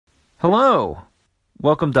Hello.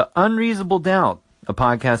 Welcome to Unreasonable Doubt, a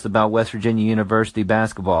podcast about West Virginia University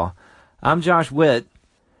basketball. I'm Josh Witt.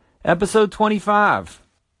 Episode 25,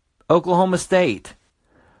 Oklahoma State.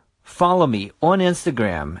 Follow me on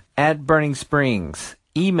Instagram at Burning Springs.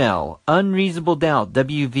 Email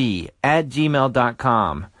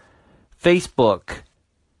unreasonabledoubtwv@gmail.com. Facebook.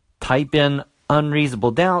 Type in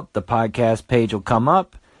Unreasonable Doubt. The podcast page will come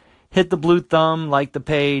up. Hit the blue thumb, like the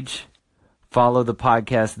page. Follow the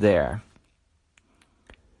podcast there.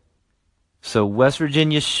 So West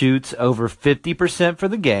Virginia shoots over 50% for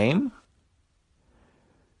the game.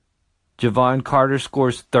 Jevon Carter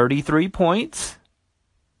scores 33 points.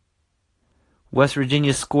 West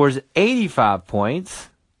Virginia scores 85 points.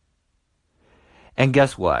 And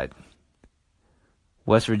guess what?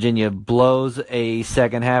 West Virginia blows a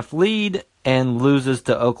second half lead and loses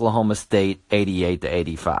to Oklahoma State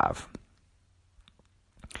 88-85.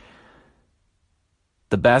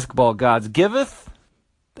 The basketball gods giveth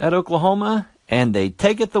at Oklahoma, and they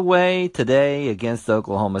taketh away today against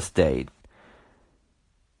Oklahoma State.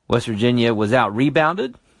 West Virginia was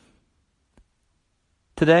out-rebounded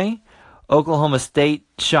today. Oklahoma State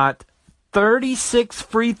shot 36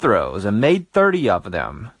 free throws and made 30 of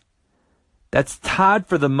them. That's tied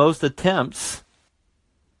for the most attempts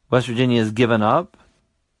West Virginia has given up.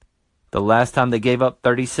 The last time they gave up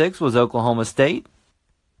 36 was Oklahoma State,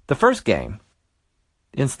 the first game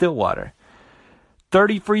in Stillwater.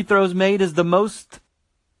 30 free throws made is the most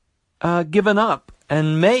given up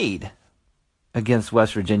and made against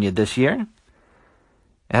West Virginia this year.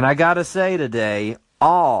 And I gotta say today,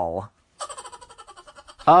 all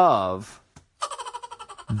of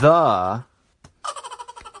the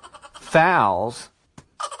fouls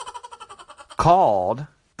called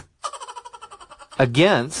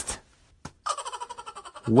against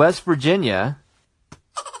West Virginia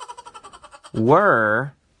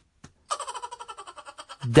were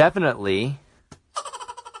definitely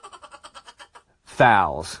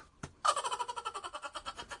fouls.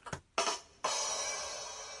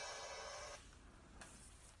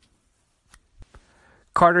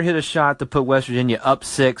 Carter hit a shot to put West Virginia up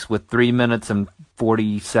 6 with 3 minutes and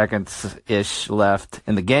 40 seconds-ish left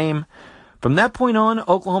in the game. From that point on,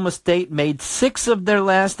 Oklahoma State made 6 of their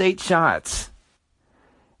last 8 shots.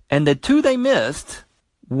 And the 2 they missed,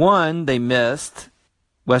 one they missed,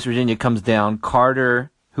 West Virginia comes down. Carter,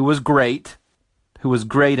 who was great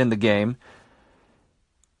in the game,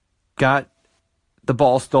 got the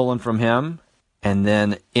ball stolen from him. And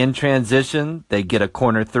then in transition, they get a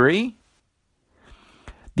corner 3.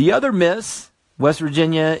 The other miss, West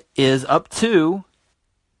Virginia is up 2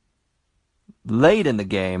 late in the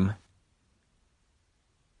game.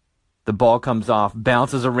 The ball comes off,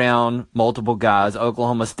 bounces around multiple guys.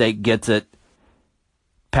 Oklahoma State gets it,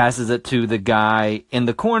 passes it to the guy in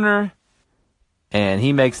the corner, and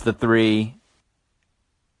he makes the 3.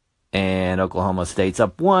 And Oklahoma State's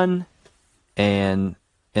up 1 and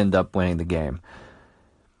end up winning the game.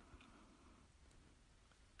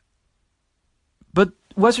 But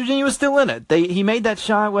West Virginia was still in it. He made that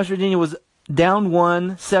shot. West Virginia was down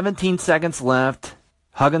 1, 17 seconds left.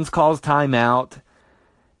 Huggins calls timeout.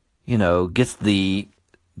 Gets the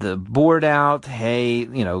board out. Hey,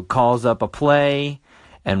 calls up a play.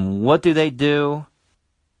 And what do?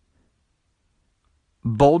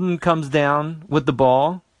 Bolden comes down with the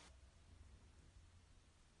ball.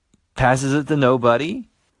 Passes it to nobody.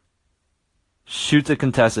 Shoots a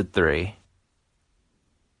contested 3.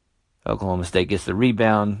 Oklahoma State gets the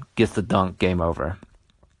rebound, gets the dunk, game over.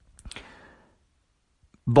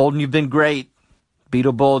 Bolden, you've been great.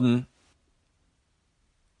 Beetle Bolden.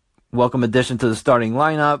 Welcome addition to the starting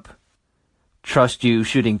lineup. Trust you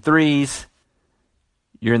shooting 3s.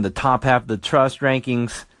 You're in the top half of the trust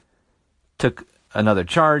rankings. Took another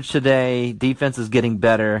charge today. Defense is getting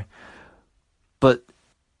better. But,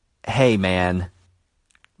 hey, man.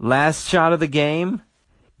 Last shot of the game.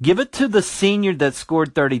 Give it to the senior that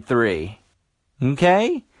scored 33.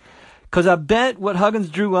 Okay? Because I bet what Huggins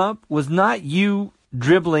drew up was not you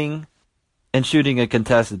dribbling and shooting a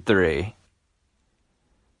contested 3.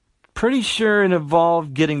 Pretty sure it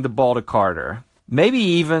involved getting the ball to Carter. Maybe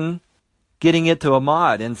even getting it to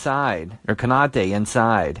Ahmad inside, or Konate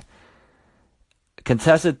inside.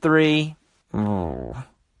 Contested 3. Oh,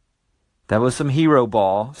 that was some hero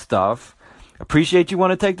ball stuff. Appreciate you want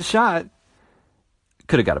to take the shot.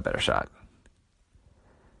 Could have got a better shot.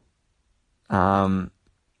 And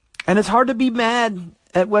it's hard to be mad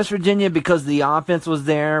at West Virginia because the offense was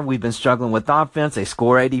there. We've been struggling with offense. They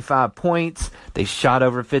score 85 points. They shot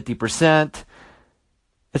over 50%.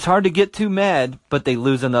 It's hard to get too mad, but they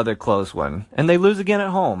lose another close one. And they lose again at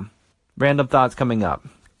home. Random thoughts coming up.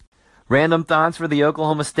 Random thoughts for the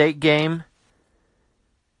Oklahoma State game.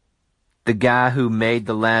 The guy who made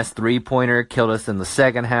the last three-pointer killed us in the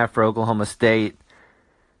second half for Oklahoma State.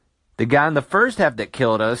 The guy in the first half that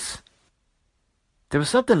killed us, there was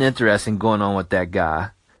something interesting going on with that guy.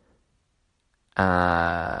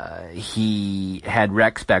 He had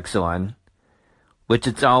rec specs on, which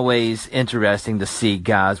it's always interesting to see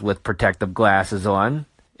guys with protective glasses on.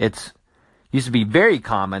 It's used to be very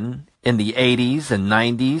common in the 80s and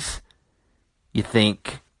 90s. You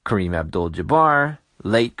think Kareem Abdul-Jabbar,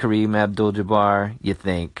 late Kareem Abdul-Jabbar. You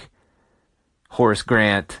think Horace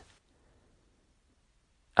Grant,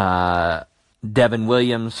 Devin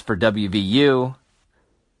Williams for WVU.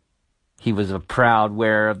 He was a proud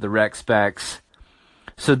wearer of the rec specs.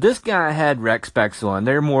 So this guy had rec specs on.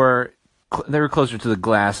 They were closer to the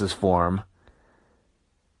glasses for him.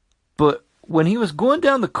 But when he was going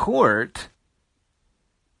down the court,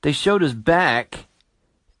 they showed his back,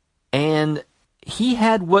 and he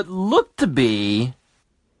had what looked to be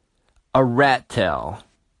a rat tail.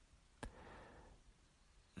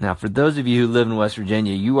 Now, for those of you who live in West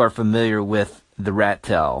Virginia, you are familiar with the rat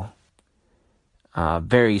tail.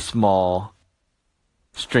 Very small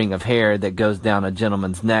string of hair that goes down a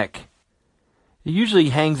gentleman's neck. It usually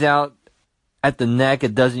hangs out at the neck.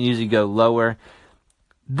 It doesn't usually go lower.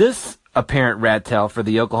 This apparent rat tail for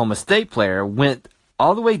the Oklahoma State player went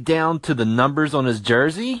all the way down to the numbers on his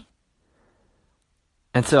jersey.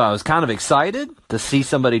 And so I was kind of excited to see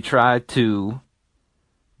somebody try to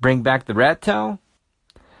bring back the rat tail.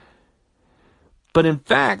 But in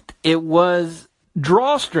fact, it was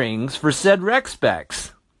drawstrings for said rec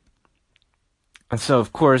specs. And so,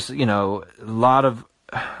 of course, a lot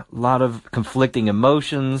of conflicting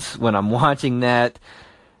emotions when I'm watching that.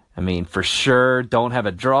 I mean, for sure, don't have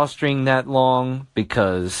a drawstring that long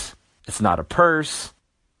because it's not a purse.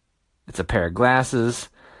 It's a pair of glasses.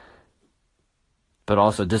 But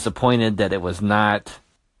also disappointed that it was not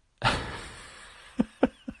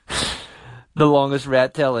the longest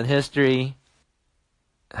rat tail in history.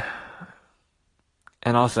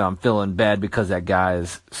 And also I'm feeling bad because that guy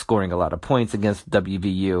is scoring a lot of points against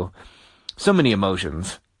WVU. So many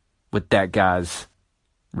emotions with that guy's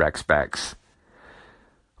rec specs.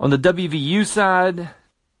 On the WVU side,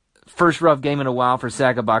 first rough game in a while for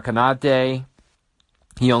Sagaba Konate.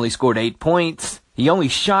 He only scored 8 points. He only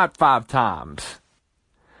shot 5 times.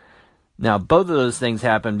 Now, both of those things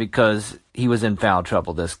happened because he was in foul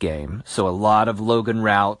trouble this game. So a lot of Logan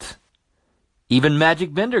Rout. Even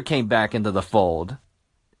Magic Bender came back into the fold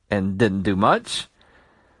and didn't do much.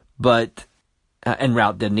 But, and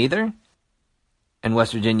Rout didn't either. And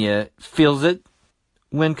West Virginia feels it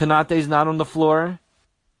when Konate's not on the floor.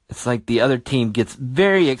 It's like the other team gets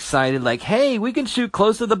very excited, like, hey, we can shoot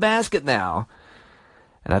close to the basket now.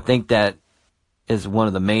 And I think that is one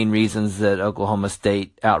of the main reasons that Oklahoma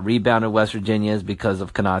State out-rebounded West Virginia is because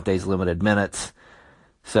of Konate's limited minutes.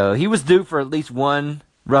 So he was due for at least one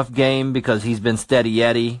rough game because he's been steady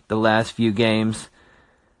Eddie the last few games.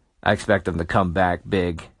 I expect him to come back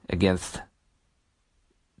big against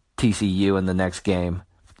TCU in the next game.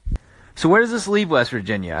 So where does this leave West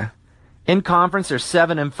Virginia? In conference, they're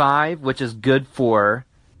 7-5, which is good for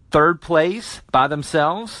third place by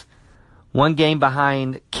themselves. One game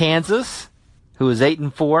behind Kansas, who is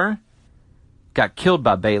 8-4, got killed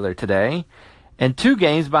by Baylor today, and 2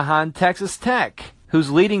 games behind Texas Tech, who's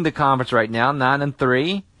leading the conference right now,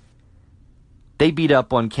 9-3. They beat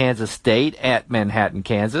up on Kansas State at Manhattan,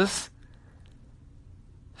 Kansas.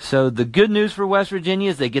 So the good news for West Virginia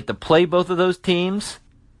is they get to play both of those teams,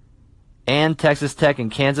 and Texas Tech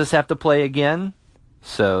and Kansas have to play again,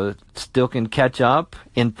 so still can catch up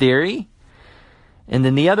in theory. And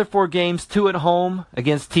then the other 4 games, 2 at home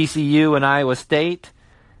against TCU and Iowa State,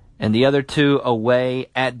 and the other 2 away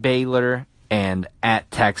at Baylor and at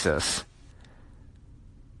Texas.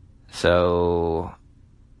 So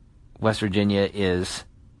West Virginia is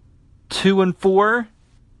 2-4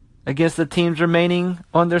 against the teams remaining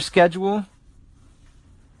on their schedule.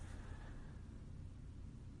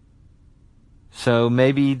 So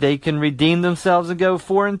maybe they can redeem themselves and go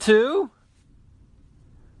 4-2.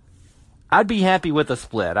 I'd be happy with a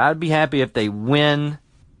split. I'd be happy if they win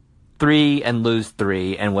 3 and lose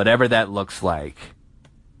 3, and whatever that looks like.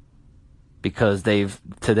 Because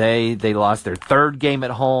today they lost their 3rd game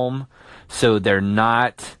at home, so they're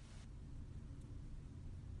not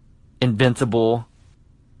invincible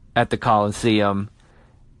at the Coliseum.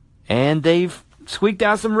 And they've squeaked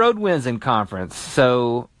out some road wins in conference.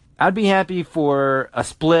 So I'd be happy for a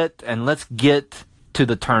split, and let's get to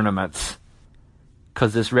the tournaments.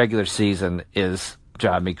 Because this regular season is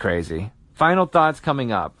driving me crazy. Final thoughts coming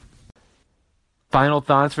up. Final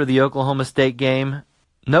thoughts for the Oklahoma State game.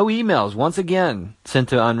 No emails, once again, sent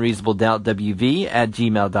to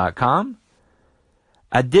unreasonabledoubtwv@gmail.com.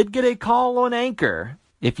 I did get a call on Anchor.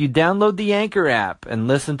 If you download the Anchor app and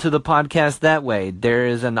listen to the podcast that way, there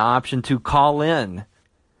is an option to call in.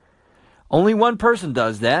 Only one person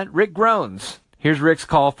does that, Rick Groans. Here's Rick's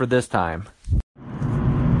call for this time.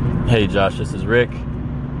 Hey Josh, this is Rick.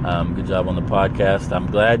 Good job on the podcast. I'm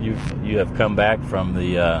glad you have come back from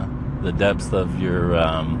the depths of your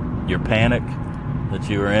panic that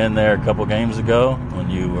you were in there a couple games ago when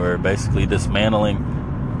you were basically dismantling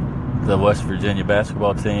the West Virginia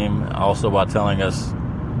basketball team, also while telling us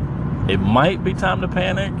it might be time to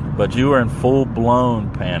panic, but you were in full-blown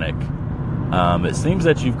panic. It seems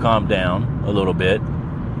that you've calmed down a little bit,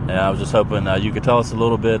 and I was just hoping you could tell us a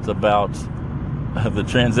little bit about the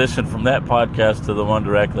transition from that podcast to the one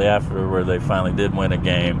directly after where they finally did win a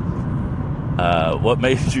game. What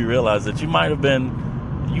made you realize that you might have been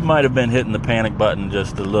hitting the panic button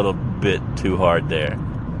just a little bit too hard there?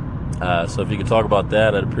 So if you could talk about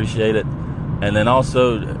that, I'd appreciate it. And then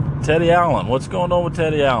also, Teddy Allen. What's going on with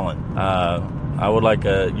Teddy Allen? I would like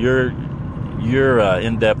your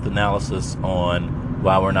in-depth analysis on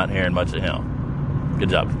why we're not hearing much of him. Good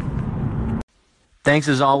job. Thanks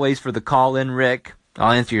as always for the call in, Rick.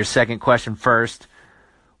 I'll answer your second question first.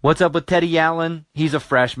 What's up with Teddy Allen? He's a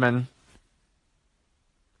freshman.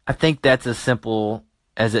 I think that's as simple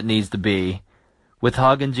as it needs to be. With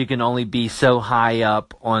Huggins, you can only be so high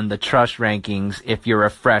up on the trust rankings if you're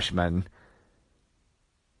a freshman.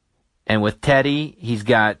 And with Teddy, he's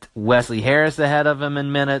got Wesley Harris ahead of him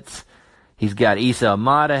in minutes. He's got Issa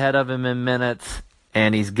Ahmad ahead of him in minutes.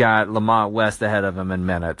 And he's got Lamont West ahead of him in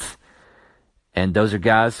minutes. And those are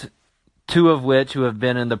guys, two of which who have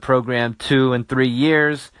been in the program 2 and 3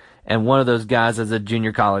 years. And one of those guys is a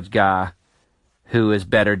junior college guy who is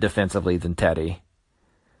better defensively than Teddy.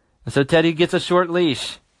 And so Teddy gets a short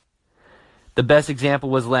leash. The best example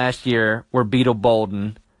was last year where Beetle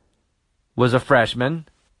Bolden was a freshman.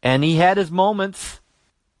 And he had his moments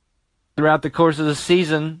throughout the course of the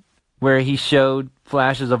season where he showed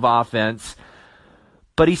flashes of offense.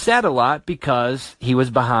 But he sat a lot because he was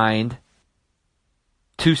behind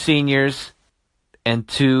 2 seniors and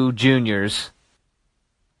 2 juniors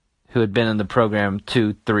who had been in the program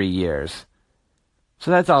 2-3 years.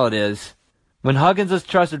 So that's all it is. When Huggins is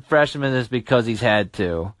trusted freshman, it's because he's had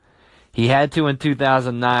to. He had to in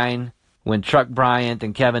 2009 when Truck Bryant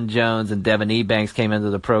and Kevin Jones and Devin Ebanks came into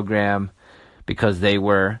the program because they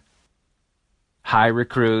were high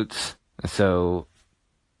recruits. So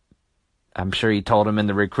I'm sure he told him in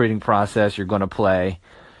the recruiting process, you're going to play.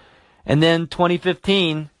 And then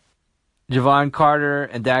 2015, Javon Carter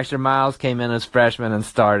and Daxter Miles came in as freshmen and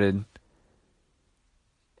started.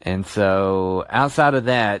 And so outside of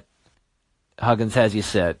that, Huggins has you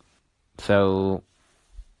set. So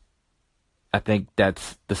I think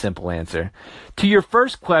that's the simple answer. To your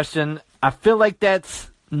first question, I feel like that's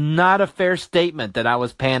not a fair statement that I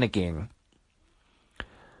was panicking.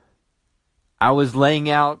 I was laying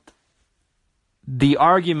out the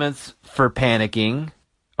arguments for panicking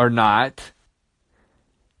or not.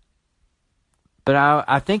 But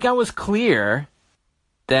I think I was clear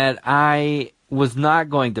that I was not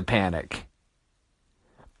going to panic,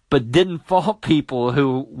 but didn't fault people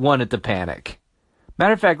who wanted to panic.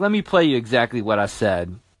 Matter of fact, let me play you exactly what I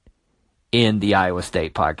said in the Iowa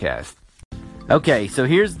State podcast. Okay, so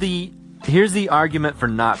here's the argument for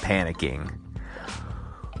not panicking.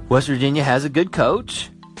 West Virginia has a good coach.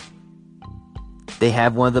 They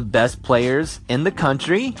have one of the best players in the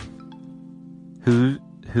country who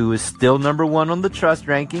is still number 1 on the trust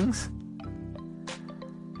rankings.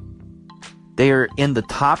 They are in the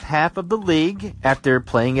top half of the league after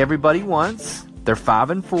playing everybody once. They're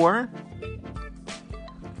 5-4.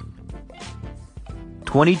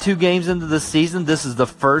 22 games into the season, this is the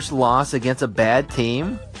first loss against a bad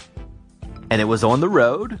team. And it was on the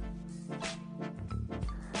road.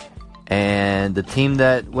 And the team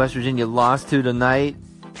that West Virginia lost to tonight,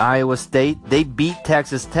 Iowa State, they beat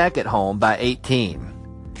Texas Tech at home by 18.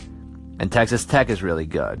 And Texas Tech is really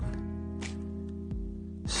good.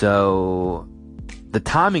 So the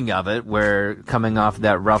timing of it, where coming off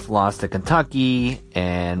that rough loss to Kentucky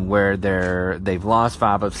and where they've lost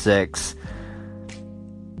 5 of 6.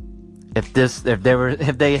 If West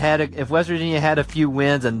Virginia had a few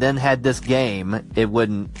wins and then had this game, it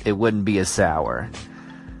wouldn't be as sour.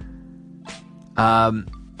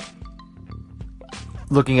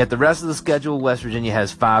 Looking at the rest of the schedule, West Virginia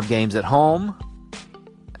has 5 games at home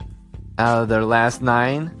out of their last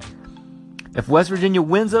 9. If West Virginia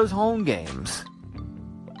wins those home games,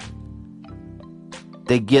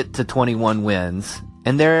 they get to 21 wins,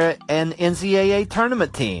 and they're an NCAA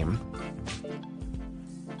tournament team.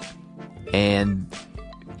 And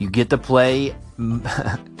you get to play,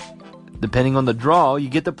 depending on the draw, you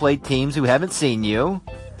get to play teams who haven't seen you.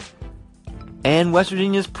 And West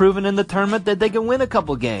Virginia's proven in the tournament that they can win a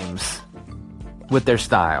couple games with their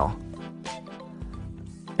style.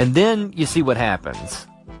 And then you see what happens.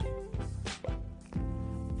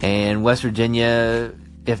 And West Virginia,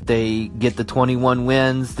 if they get the 21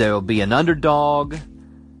 wins, they'll be an underdog.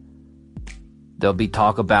 There'll be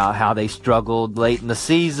talk about how they struggled late in the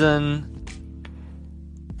season.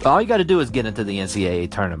 All you got to do is get into the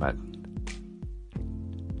NCAA tournament.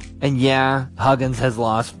 And yeah, Huggins has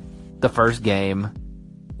lost the first game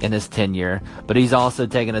in his tenure, but he's also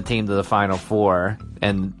taken a team to the Final Four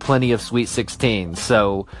and plenty of Sweet 16.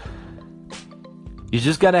 So you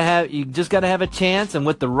just gotta have a chance, and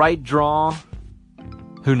with the right draw,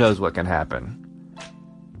 who knows what can happen.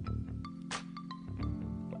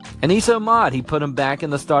 And Issa Ahmad, he put him back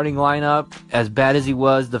in the starting lineup. As bad as he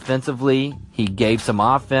was defensively, he gave some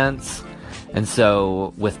offense. And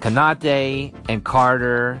so with Konate and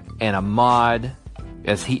Carter and Ahmad,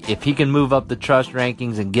 if he can move up the trust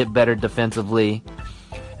rankings and get better defensively,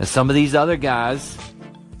 and some of these other guys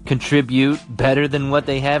contribute better than what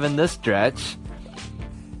they have in this stretch,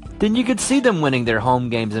 then you could see them winning their home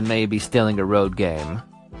games and maybe stealing a road game.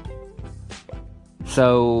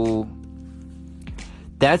 So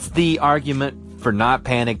that's the argument for not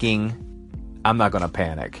panicking. I'm not going to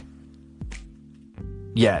panic.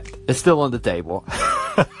 Yet. It's still on the table.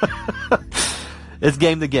 It's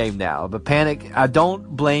game to game now. But panic, I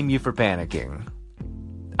don't blame you for panicking.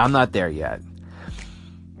 I'm not there yet.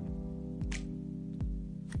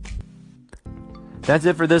 That's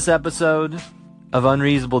it for this episode of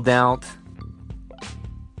Unreasonable Doubt.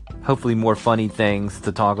 Hopefully more funny things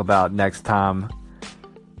to talk about next time.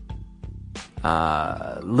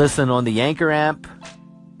 Listen on the Anchor app,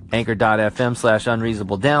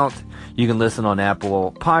 anchor.fm/unreasonabledoubt. You can listen on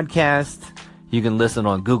Apple Podcast. You can listen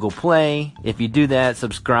on Google Play. If you do that,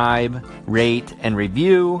 subscribe, rate, and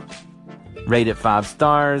review. Rate it 5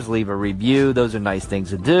 stars. Leave a review. Those are nice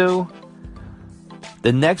things to do.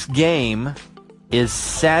 The next game is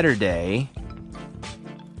Saturday,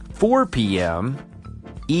 4 p.m.,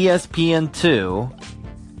 ESPN2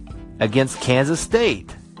 against Kansas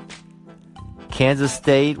State. Kansas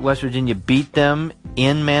State, West Virginia beat them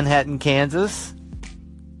in Manhattan, Kansas.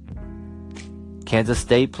 Kansas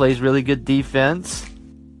State plays really good defense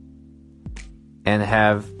and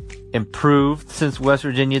have improved since West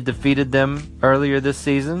Virginia defeated them earlier this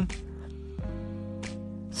season.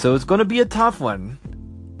 So it's going to be a tough one,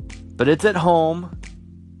 but it's at home.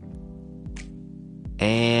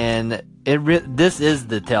 And this is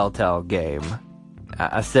the telltale game.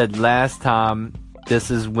 I said last time,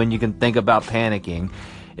 this is when you can think about panicking.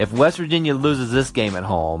 If West Virginia loses this game at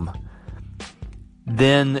home,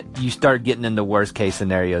 then you start getting into worst case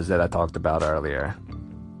scenarios that I talked about earlier.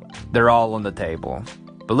 They're all on the table.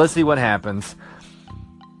 But let's see what happens.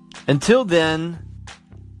 Until then,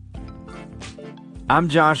 I'm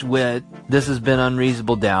Josh Witt. This has been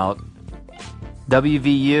Unreasonable Doubt.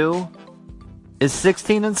 WVU is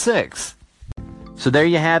 16-6. So there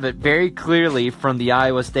you have it, very clearly from the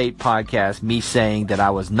Iowa State podcast, me saying that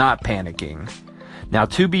I was not panicking. Now,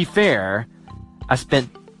 to be fair, I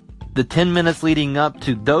spent the 10 minutes leading up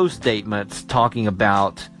to those statements talking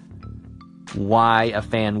about why a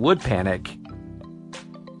fan would panic,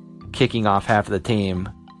 kicking off half of the team,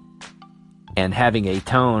 and having a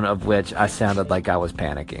tone of which I sounded like I was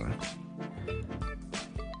panicking.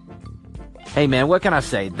 Hey man, what can I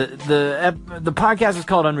say? The podcast is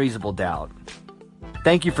called Unreasonable Doubt.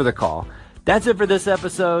 Thank you for the call. That's it for this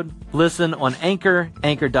episode. Listen on Anchor,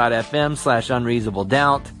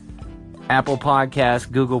 anchor.fm/unreasonabledoubt, Apple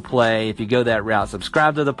Podcasts, Google Play. If you go that route,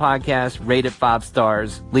 subscribe to the podcast, rate it 5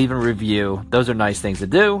 stars, leave a review. Those are nice things to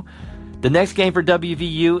do. The next game for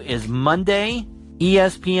WVU is Monday,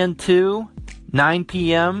 ESPN2, 9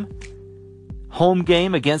 p.m., home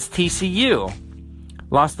game against TCU.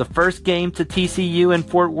 Lost the first game to TCU in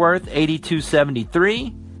Fort Worth,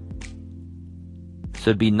 82-73. So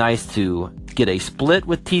it'd be nice to get a split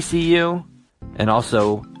with TCU and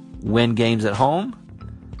also win games at home.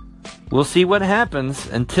 We'll see what happens.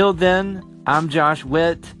 Until then, I'm Josh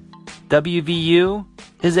Witt. WVU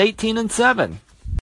is 18-7.